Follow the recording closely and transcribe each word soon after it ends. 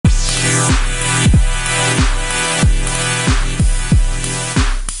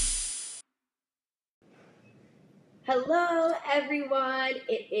everyone.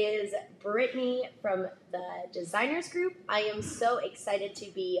 It is Brittany from the Designers Group. I am so excited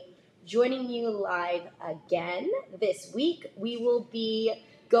to be joining you live again this week. We will be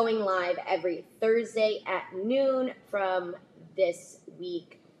going live every Thursday at noon from this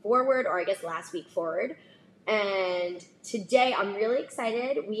week forward, or I guess last week forward. And today I'm really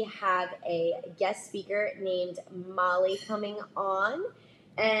excited. We have a guest speaker named Molly coming on,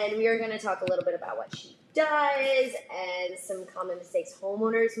 and we are going to talk a little bit about what she does and some common mistakes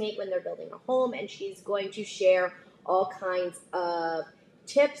homeowners make when they're building a home. And she's going to share all kinds of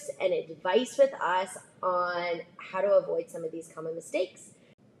tips and advice with us on how to avoid some of these common mistakes.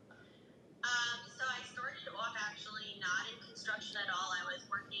 So I started off actually not in construction at all. I was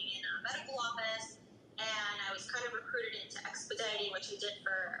working in a medical office, and I was kind of recruited into expediting, which I did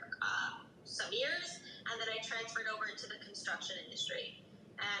for some years, and then I transferred over into the construction industry.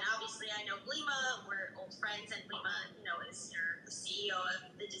 And obviously, I know Blima. We're old friends, and Blima, is the CEO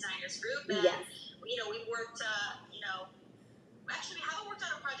of the Designers Group. And, Yes. We worked, actually, we haven't worked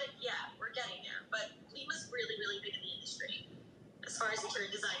on a project yet. We're getting there. But Blima's really, really big in the industry as far as interior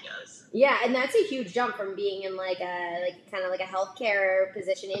design goes. Yeah, and that's a huge jump from being in kind of like a healthcare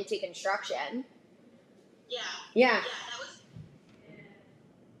position into construction. Yeah. Yeah. Yeah, that was.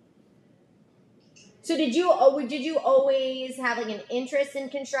 So did you always have like an interest in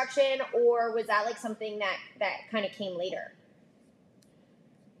construction, or was that like something that kind of came later?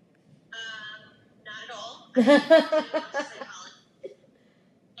 Not at all. I went to psychology,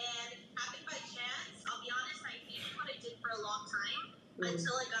 and it happened by chance. I'll be honest, I hated what I did for a long time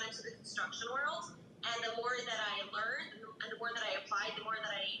until I got into the construction world. And the more that I learned and the more that I applied, the more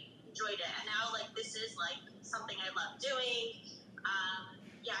that I enjoyed it. And now, this is something I love doing.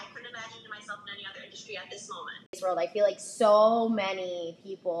 I couldn't imagine myself in any other industry at this moment. This world, I feel like so many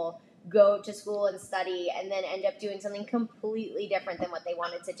people go to school and study and then end up doing something completely different than what they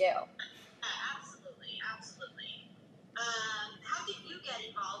wanted to do. Absolutely. How did you get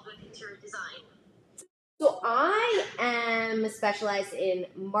involved with interior design? So I am specialized in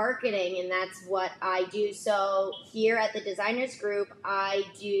marketing, and that's what I do. So here at the Designers Group, I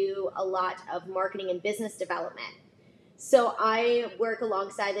do a lot of marketing and business development. So I work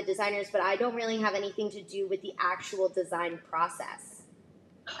alongside the designers, but I don't really have anything to do with the actual design process.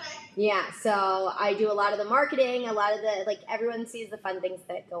 Okay. Yeah, so I do a lot of the marketing, a lot of the, everyone sees the fun things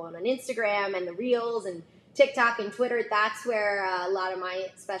that go on Instagram and the Reels and TikTok and Twitter. That's where a lot of my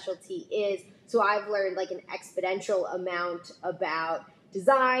specialty is. So I've learned an exponential amount about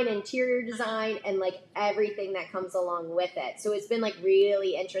design, interior design, and everything that comes along with it. So it's been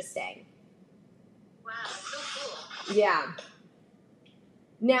really interesting. Wow, so cool. Yeah.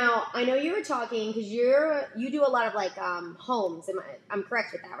 Now, I know you were talking because you do a lot of homes. I'm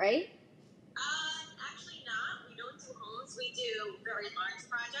correct with that, right? Actually not. We don't do homes. We do very large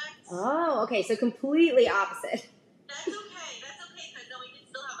projects. Oh, okay. So completely opposite. That's okay. Because then we can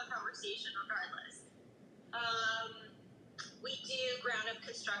still have a conversation regardless. We do ground up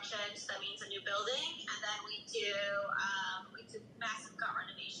construction, so that means a new building, and then we do massive gut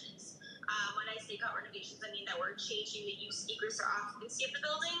renovations. When I say gut renovations, I mean that we're changing the use, egress, or occupancy of the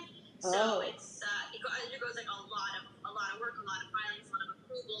building. So it undergoes a lot of work, a lot of filings, a lot of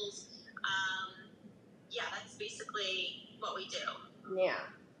approvals. That's basically what we do. Yeah,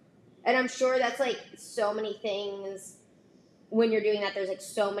 and I'm sure that's so many things. When you're doing that, there's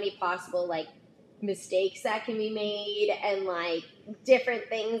so many possible mistakes that can be made, and different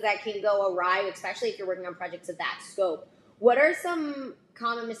things that can go awry, especially if you're working on projects of that scope. What are some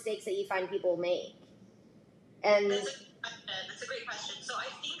common mistakes that you find people make? And that's a great question. So I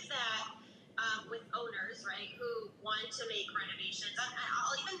think that with owners, right, who want to make renovations,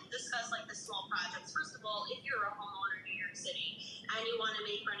 I'll even discuss the small projects. First of all, if you're a homeowner in New York City and you want to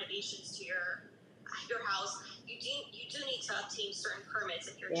make renovations to your house, you do need to obtain certain permits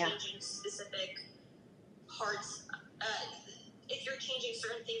if you're changing specific parts. If you're changing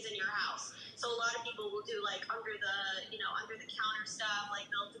certain things in your house. So a lot of people will do under the counter stuff,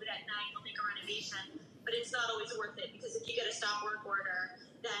 they'll do it at night, they'll make a renovation, but it's not always worth it, because if you get a stop work order,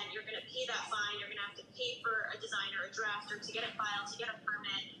 then you're going to pay that fine, you're going to have to pay for a designer, a drafter to get it filed, to get a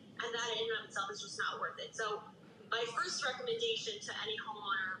permit, and that in and of itself is just not worth it. So my first recommendation to any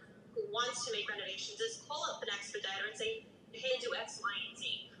homeowner who wants to make renovations is call up an expediter and say, hey, do X, Y, and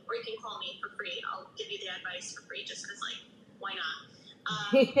Z, or you can call me for free. I'll give you the advice for free, just because why not?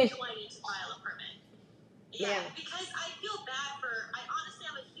 Do I need to file a permit? Yeah, because I feel bad I honestly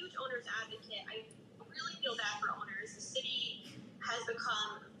am a huge owner's advocate. I really feel bad for owners. The city has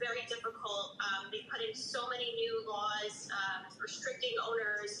become very difficult. They put in so many new laws restricting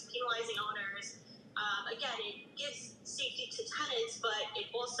owners, penalizing owners, again, it gives safety to tenants, but it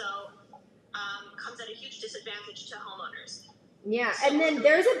also comes at a huge disadvantage to homeowners. Yeah, So and then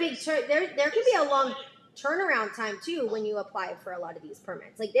there's a big there can be a long turnaround time too when you apply for a lot of these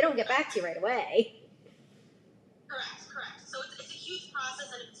permits. Like they don't get back to you right away. Correct. So it's a huge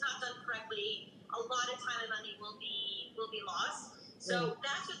process, and if it's not done correctly, a lot of time and money will be lost. So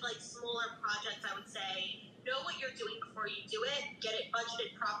that's with like smaller projects. I would say know what you're doing before you do it, get it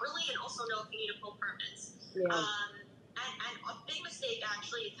budgeted properly, and also know if you need to pull permits. Yeah. And a big mistake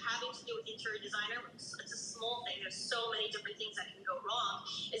actually is having to do with interior designer. It's a small thing. There's so many different things that can go wrong.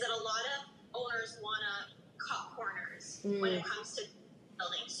 Is that a lot of owners want to cut corners when it comes to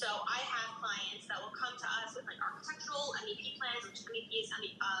building. So I have clients that will come to us with like architectural MEP plans, which MEP is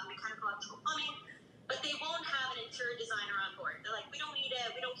mechanical electrical plumbing, but they won't have an interior designer on board. They're like, we don't need it,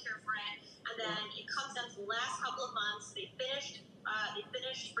 we don't care for it. And then it comes down to the last couple of months, they finished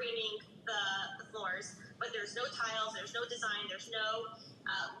framing the floors, but there's no tiles, there's no design, there's no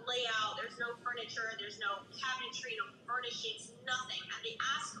layout, there's no furniture, there's no cabinetry, no furnishings, nothing. And they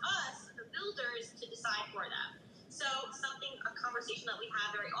ask us, the builders, to decide for them. So a conversation that we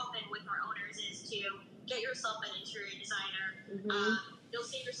have very often with our owners is to get yourself an interior designer. You'll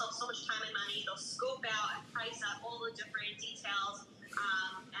save yourself so much time and money. They'll scope out and price out all the different details,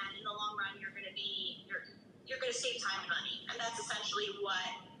 and in the long run, you're going to save time and money. And that's essentially what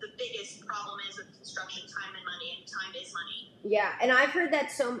the biggest problem is with construction: time and money. And time is money. Yeah, and I've heard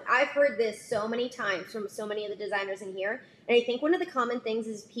this so many times from so many of the designers in here. And I think one of the common things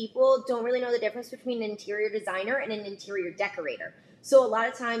is people don't really know the difference between an interior designer and an interior decorator. So a lot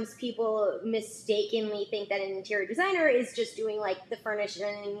of times people mistakenly think that an interior designer is just doing like the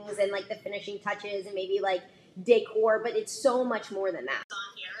furnishings and like the finishing touches and maybe like decor, but it's so much more than that.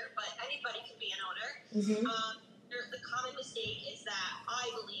 On here, but anybody can be an owner. The common mistake is that I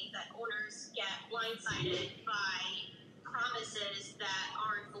believe that owners get blindsided by promises that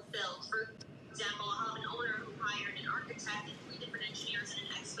aren't fulfilled. For example, I'll have an owner who hired an architect and 3 different engineers and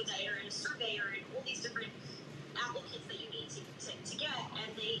an expediter and a surveyor and all these different applicants that you need to get,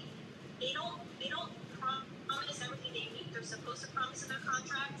 and they don't promise everything they need. They're supposed to promise in their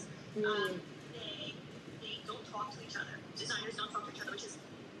contracts. They don't talk to each other. Designers don't talk to each other, which is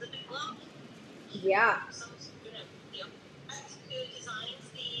the big blow. Yeah. Some who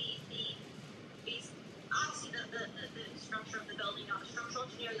designs the obviously the structure of the building. You'll have a structural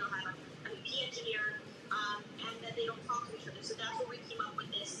engineer, you'll have a MEP engineer, and then they don't talk to each other. So that's where we came up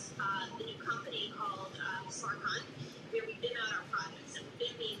with this the new company called SmartCon, where we BIM out our projects. And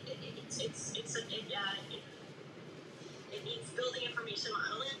BIM means it means building information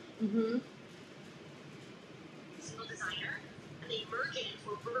modeling. Single designer, and they merge it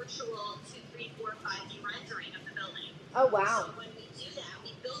into a virtual 2, 3, 4, 5D rendering of the building. Oh wow! So when we do that,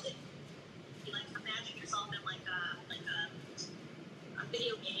 we build it. You like imagine yourself in like a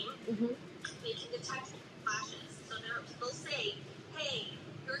video game. They can detect flashes, so they'll say, "Hey,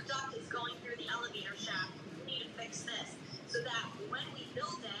 your duct is going through the elevator shaft. We need to fix this," so that when we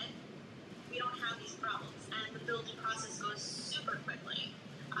build it, we don't have these problems, and the building process goes super quickly.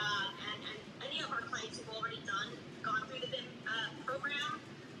 And any of our clients who've already gone through the BIM program,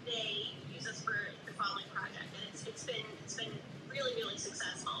 they use us for the following project, and it's been really, really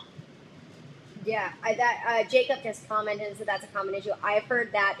successful. Yeah, Jacob just commented and said that's a common issue. I've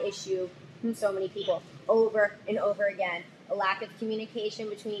heard that issue from so many people over and over again. A lack of communication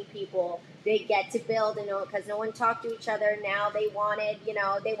between people. They get to build and because no one talked to each other. Now they wanted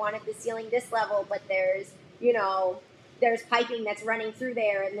the ceiling this level, but there's piping that's running through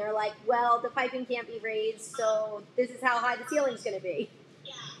there, and they're like, well, the piping can't be raised, so this is how high the ceiling's going to be.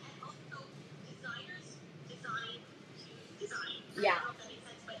 Yeah, and also designers design to design. Yeah. I don't know if that makes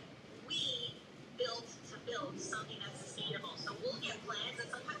sense, but we build to build something that's sustainable. So we'll get plans that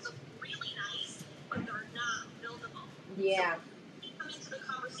sometimes look really nice, but they're not buildable. Yeah. So we come into the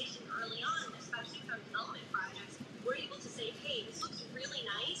conversation early on, especially with our development projects. We're able to say, hey, this looks really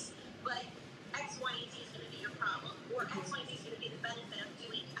nice, but X, Y, and Z is going to be your problem, or X, Y, and Z is going to be the benefit of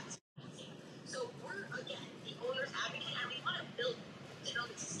doing X, Y, and Z. So we're, again, the owner's advocate, and we want to build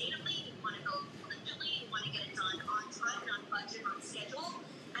it sustainably, we want to go diligently, we want to get it done on time and on budget, on schedule.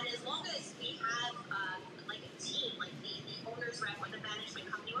 And as long as we have like a team, like the owner's rep or the management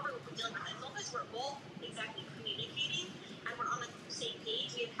company, whoever we're dealing with, as long as we're all exactly communicating and we're on the same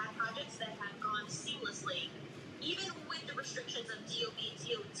page, we have had projects that have gone seamlessly, even with the restrictions of DOB,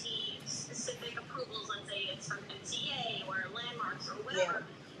 DOT, specific approvals, let's say it's from MTA or landmarks or whatever.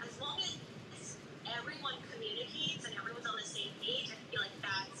 Yeah. As long as everyone communicates and everyone's on the same page, I feel like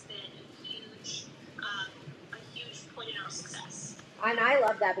that's been a huge point in our success. And I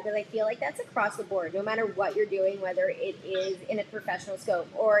love that because I feel like that's across the board, no matter what you're doing, whether it is in a professional scope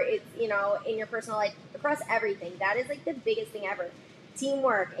or it's, in your personal life, across everything. That is like the biggest thing ever.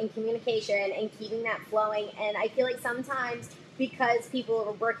 Teamwork and communication and keeping that flowing. And I feel like sometimes because people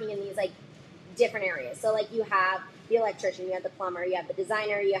are working in these like different areas. So like you have the electrician, you have the plumber, you have the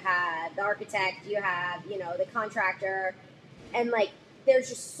designer, you have the architect, you have, the contractor, and like there's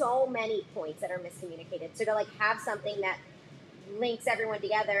just so many points that are miscommunicated. So to like have something that links everyone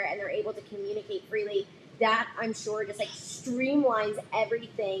together and they're able to communicate freely, that I'm sure just like streamlines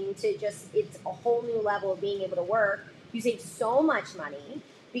everything to just, it's a whole new level of being able to work. You save so much money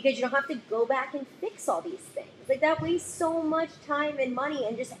because you don't have to go back and fix all these things. Like that wastes so much time and money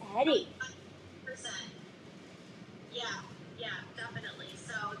and just headache. 100%. Yeah, definitely.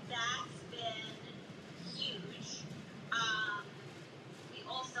 So that's been huge. We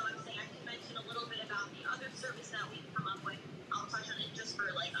also, I'm saying, I can mention a little bit about the other service that we've come up with. I'll touch on it just for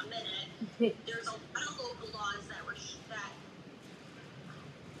like a minute. There's a lot of local laws that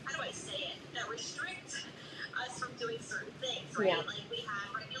how do I say it, that restrict us from doing certain things, right? Yeah. Like we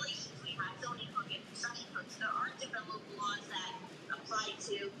have regulations, we have zoning code, we have construction codes. There are different local laws that apply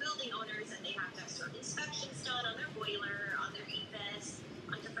to building owners, and they have to have certain inspections done on their boiler, on their EFS,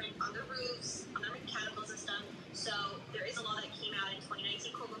 on their roofs, on their mechanical system. So there is a law that came out in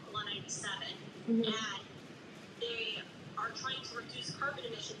 2019 called Local Law 97, and they are trying to reduce carbon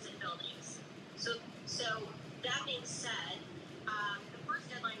emissions in buildings. So that being said, the first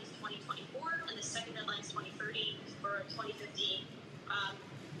deadline is 2024, and the second deadline is 2030 for 2050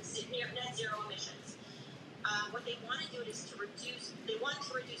 net zero emissions. What they want to do is they want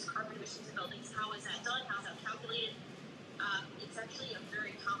to reduce carbon emissions in buildings. How is that done? How is that calculated? It's actually a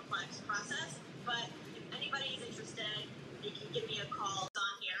very complex process, but if anybody is interested, they can give me a call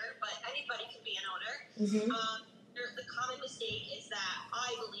on here, but anybody can be an owner. The common mistake is that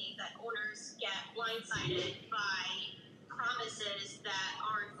I believe that owners get blindsided by promises that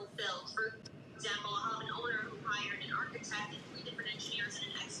aren't fulfilled. For example, I'll have an owner who hired an architect and 3 different engineers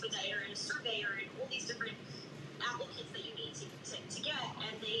and an expediter and a surveyor and all these different applicants that you need to get,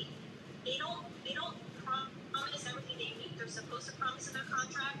 and they don't promise everything they're supposed to promise in their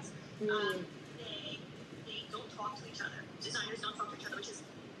contracts. They don't talk to each other. Designers don't talk to each other, which is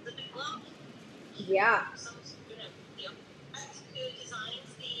the big blow. Yeah. Some, who designs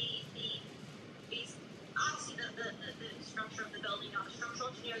obviously the structure of the building. You'll have a structural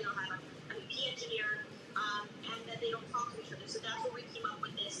engineer, you'll have a MEP engineer, and then they don't talk to each other. So that's where we came up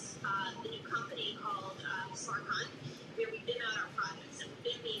with this the new company called SmartCon, where we bid out our projects, and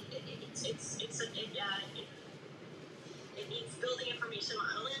it means building information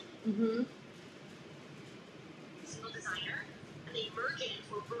modeling. Single designer, and they merge it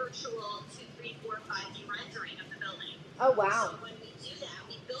into a virtual 2, 3, 4, 5D rendering of the building. Oh wow! So when we do that,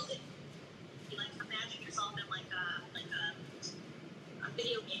 we build it. Like imagine yourself in like a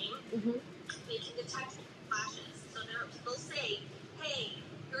video game. They can detect flashes, so they'll say, "Hey,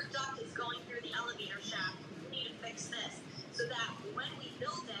 your duct is going through the elevator shaft. We need to fix this," so that when we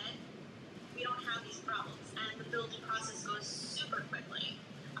build it, we don't have these problems, and the building process goes super quickly.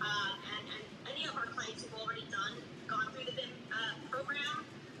 And any of our clients who've already gone through the BIM program,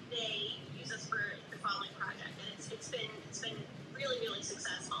 they use us for the following project, and it's been really, really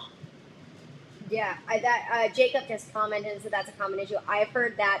successful. Yeah, Jacob just commented and said that's a common issue. I've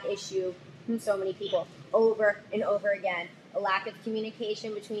heard that issue from so many people over and over again. A lack of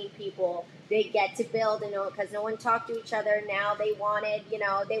communication between people. They get to build and because no one talked to each other. Now they wanted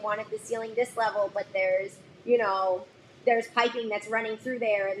the ceiling this level, but there's piping that's running through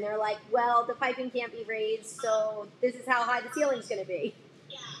there, and they're like, well, the piping can't be raised, so this is how high the ceiling's going to be.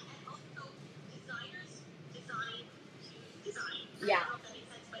 Yeah, and also designers design to design. Yeah. I don't know if that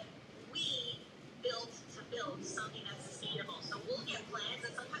makes sense, but we build to build something that's sustainable. So we'll get plans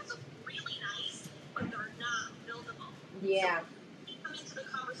that sometimes look really nice, but they're not buildable. Yeah. So we come into the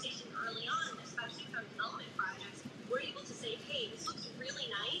conversation early on, especially with our development projects, we're able to say, hey, this looks really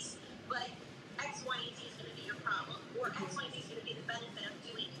nice, but X, Y, and Z is going to be your problem, or X, Y, and Z is going to be the benefit of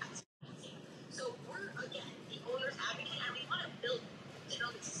doing X, Y, and Z. So we're, again, the owner's advocate, and we want to build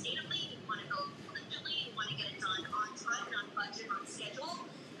it sustainably, we want to go diligently, we want to get it done on time and on budget, on schedule.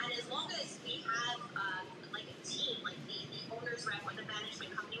 And as long as we have like a team, like the owner's rep or the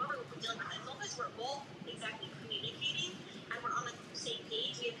management company, whoever we're dealing with, as long as we're all exactly communicating and we're on the same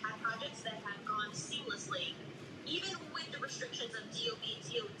page, we have had projects that have gone seamlessly, even with the restrictions of DOB,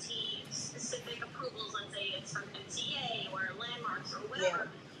 DOT, specific approvals, let's say it's from MTA or landmarks or whatever.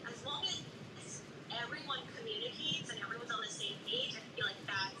 As long as everyone communicates and everyone's on the same page, I feel like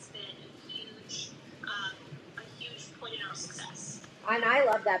that's been a huge point in our success. And I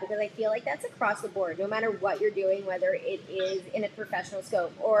love that because I feel like that's across the board, no matter what you're doing, whether it is in a professional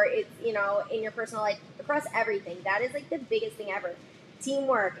scope or it's, in your personal life, across everything. That is like the biggest thing ever.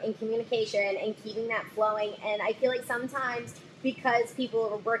 Teamwork and communication and keeping that flowing. And I feel like sometimes because people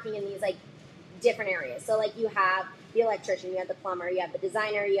are working in these like different areas. So like you have the electrician, you have the plumber, you have the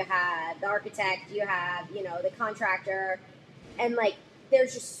designer, you have the architect, you have, the contractor. And like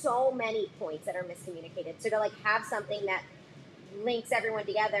there's just so many points that are miscommunicated. So to like have something that links everyone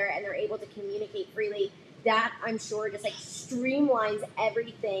together and they're able to communicate freely, that I'm sure just like streamlines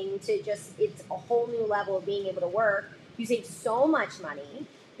everything to just, it's a whole new level of being able to work. You save so much money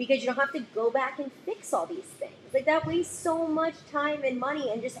because you don't have to go back and fix all these things. Like that wastes so much time and money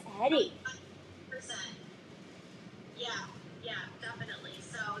and just headache. 100%. Yeah, definitely.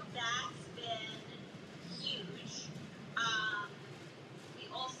 So that's been huge. We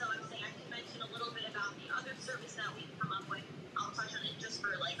also, I'm saying, I can mention a little bit about the other service that we've come up with. I'll touch on it just for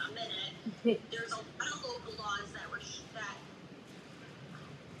like a minute. There's a lot of local laws that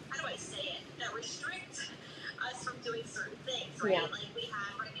how do I say it? That restrict us from doing certain things, right? Yeah. Like we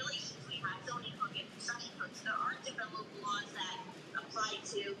have regulations, we have zoning code, we have construction codes. There are different local laws that apply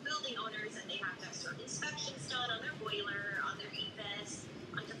to building owners, and they have to have certain inspections done on their boiler, on their EFS,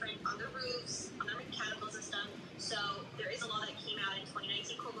 on their roofs, on their mechanical system. So there is a law that came out in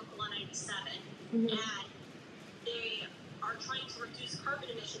 2019 called Local Law 97, and they are trying to reduce carbon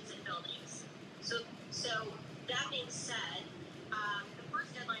emissions in buildings. So that being said, the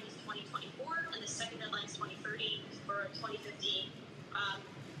first deadline is 2024, and the second deadline is 2030 for 2050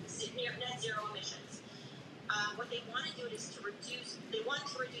 net zero emissions. What they want to do is they want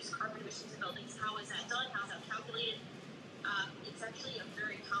to reduce carbon emissions in buildings. How is that done? How is that calculated? It's actually a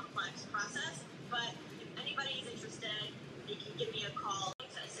very complex process, but if anybody is interested, they can give me a call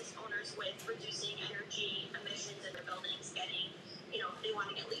to assist owners with reducing energy emissions in their buildings, getting, if they want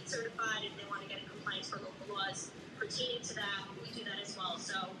to get LEED certified, if they want to get in compliance for local laws pertaining to that, we do that as well.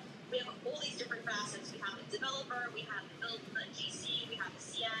 So we have all these different facets. We have the developer, we have the GC, we have the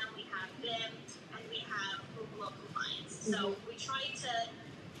CM, we have BIM, and we have local law compliance. So we try to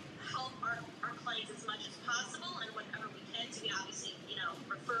help our clients as much as possible, and whatever we can to, we obviously,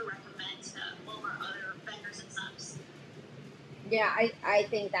 recommend to all our other vendors and subs. Yeah, I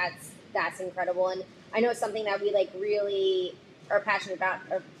think that's incredible. And I know something that we like really are passionate about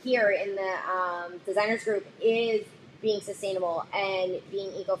here in the designers group is being sustainable and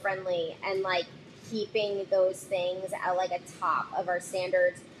being eco-friendly and like keeping those things at like a top of our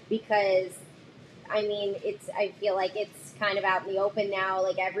standards, because I feel like it's kind of out in the open now.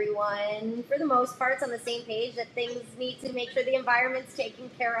 Like everyone, for the most part, is on the same page that things need to make sure the environment's taken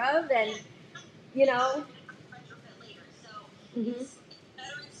care of, and Retrofit later. So it's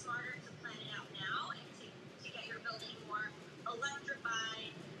better and smarter to plan it out now and to get your building more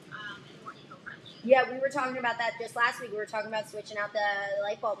electrified and more eco-friendly. Yeah, we were talking about that just last week. We were talking about switching out the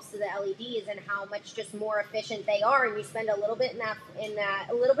light bulbs to the LEDs and how much just more efficient they are, and you spend a little bit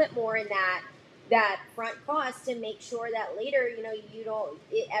a little bit more in that front cost to make sure that later,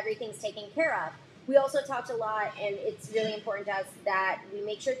 everything's taken care of. We also talked a lot, and it's really important to us that we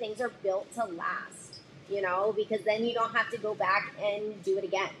make sure things are built to last, because then you don't have to go back and do it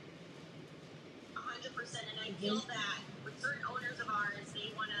again. 100%. And I feel that with certain owners of ours,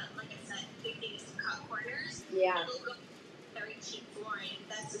 they want to, like I said, big things to cut corners. Yeah. And they'll go very cheap flooring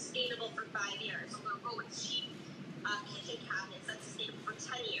that's sustainable for 5 years. Or they'll go with cheap kitchen cabinets that's sustainable for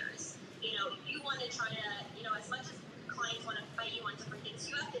 10 years. You want to try to, as much as clients want to fight you on different things,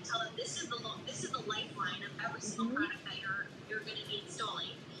 you have to tell them this is the lifeline of every single product that you're going to be installing.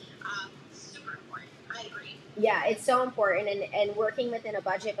 Super important. I agree. Yeah, it's so important, and working within a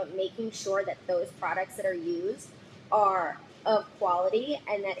budget, but making sure that those products that are used are of quality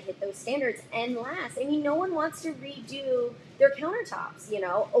and that hit those standards and last. No one wants to redo their countertops,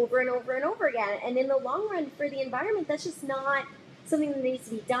 over and over and over again. And in the long run, for the environment, that's just not something that needs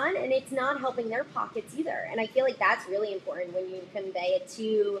to be done, and it's not helping their pockets either. And I feel like that's really important when you convey it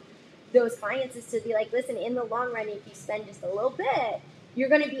to those clients, is to be like, listen, in the long run, if you spend just a little bit, you're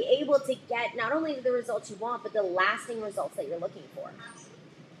going to be able to get not only the results you want, but the lasting results that you're looking for.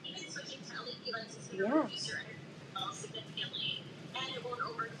 Absolutely. Even switching to LED lenses is going to reduce your energy bill significantly, and it won't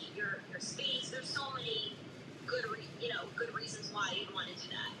overheat your space. There's so many good reasons why you'd want to do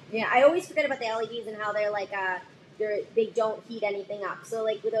that. Yeah, I always forget about the LEDs and how they're like they don't heat anything up. So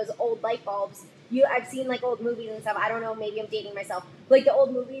like with those old light bulbs, I've seen like old movies and stuff. I don't know, maybe I'm dating myself. Like the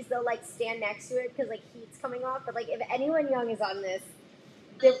old movies, they'll like stand next to it because like heat's coming off. But like if anyone young is on this,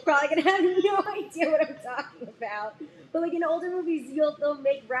 they're probably gonna have no idea what I'm talking about. But like in older movies, they'll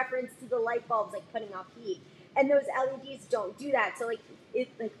make reference to the light bulbs like putting off heat. and those LEDs don't do that. So like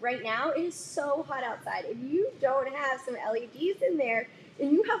right now it is so hot outside. If you don't have some LEDs in there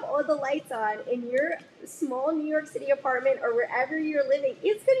and you have all the lights on in your small New York City apartment or wherever you're living,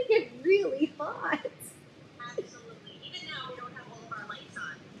 it's gonna get really hot. Absolutely. Even now, we don't have all of our lights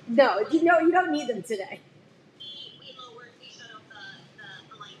on. No, you don't need them today. We shut off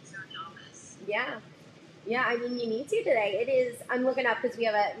the lights here in the office. Yeah. Yeah, I mean, you need to today. It is. I'm looking up because we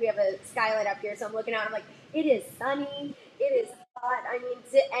have a skylight up here, so I'm looking out. I'm like, it is sunny. It is hot. I mean,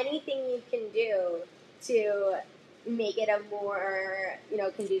 anything you can do to make it a more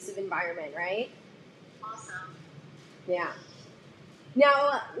conducive environment, right? Awesome. Yeah.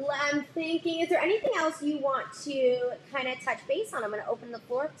 Now, I'm thinking, is there anything else you want to kind of touch base on? I'm going to open the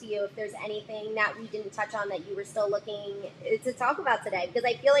floor up to you if there's anything that we didn't touch on that you were still looking to talk about today, because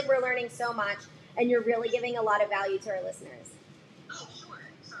I feel like we're learning so much and you're really giving a lot of value to our listeners. Oh, sure.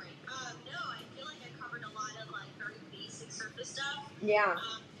 Sorry. No, I feel like I covered a lot of like very basic surface stuff. Yeah.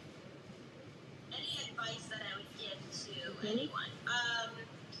 Any advice that I would give to anyone?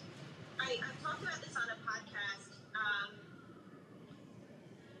 I've talked about this on a podcast.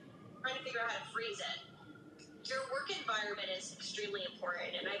 Trying to figure out how to phrase it. Your work environment is extremely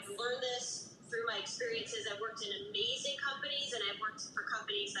important, and I've learned this through my experiences. I've worked in amazing companies, and I've worked for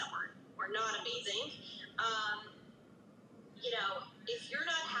companies that were not amazing. If you're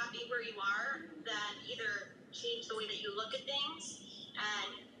not happy where you are, then either change the way that you look at things,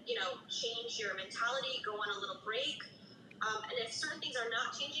 and change your mentality, go on a little break. And if certain things are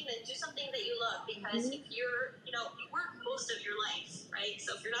not changing, then do something that you love, because if you're, you work most of your life, right?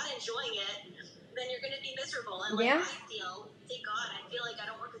 So if you're not enjoying it, then you're going to be miserable. And I feel, thank God, I feel like I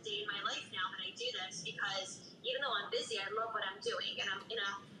don't work a day in my life now that I do this, because even though I'm busy, I love what I'm doing, and I'm in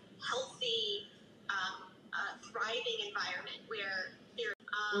a healthy, thriving environment where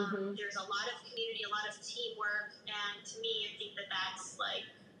there's a lot of community, a lot of teamwork, and to me, I think that that's like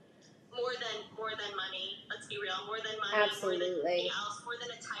more than money. Let's be real, more than money, Absolutely. more than anything else, more than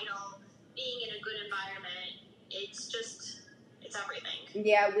a title. Being in a good environment, it's everything.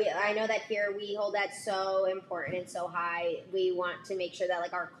 Yeah, I know that here we hold that so important and so high. We want to make sure that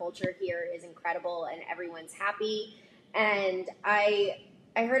like our culture here is incredible and everyone's happy. And I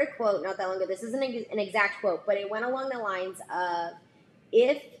heard a quote not that long ago. This isn't an exact quote, but it went along the lines of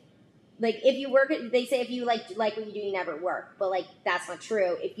if you work, they say if you like what you do, you never work. But like that's not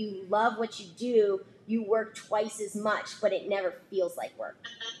true. If you love what you do, you work twice as much, but it never feels like work.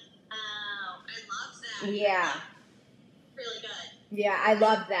 Oh, I love that. Yeah. Really good. Yeah, I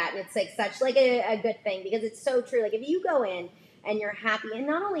love that. And it's like such like a good thing, because it's so true. Like if you go in and you're happy, and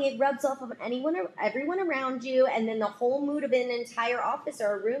not only it rubs off of everyone around you, and then the whole mood of an entire office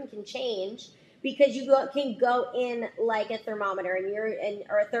or a room can change, because you can go in like a thermometer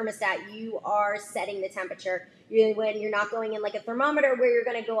or a thermostat. You are setting the temperature when you're not going in like a thermometer where you're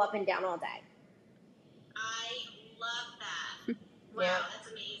going to go up and down all day. I love that. Wow, yeah.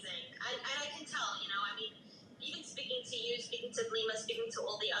 That's amazing. And I can tell, I mean, even speaking to you, speaking to Lima, speaking to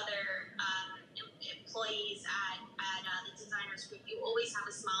all the other employees at the designers group, you always have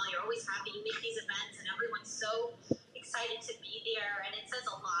a smile. You're always happy. You make these events, and everyone's so excited to be there, and it says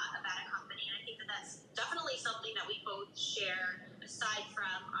a lot about a company. And I think that that's definitely something that we both share, aside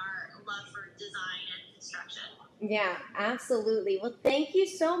from our love for design and construction. Yeah, absolutely. Well, thank you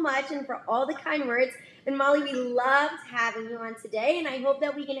so much, and for all the kind words. And Molly, we loved having you on today, and I hope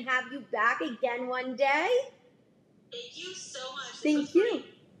that we can have you back again one day. Thank you so much. Thank you.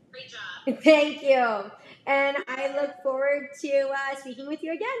 Great job. Thank you. And I look forward to speaking with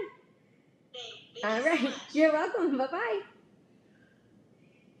you again. Thank all you right. So much. You're welcome. Bye-bye.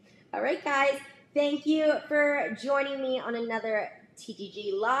 All right, guys. Thank you for joining me on another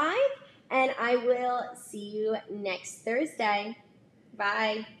TDG Live, and I will see you next Thursday.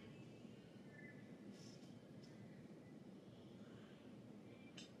 Bye.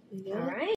 All right.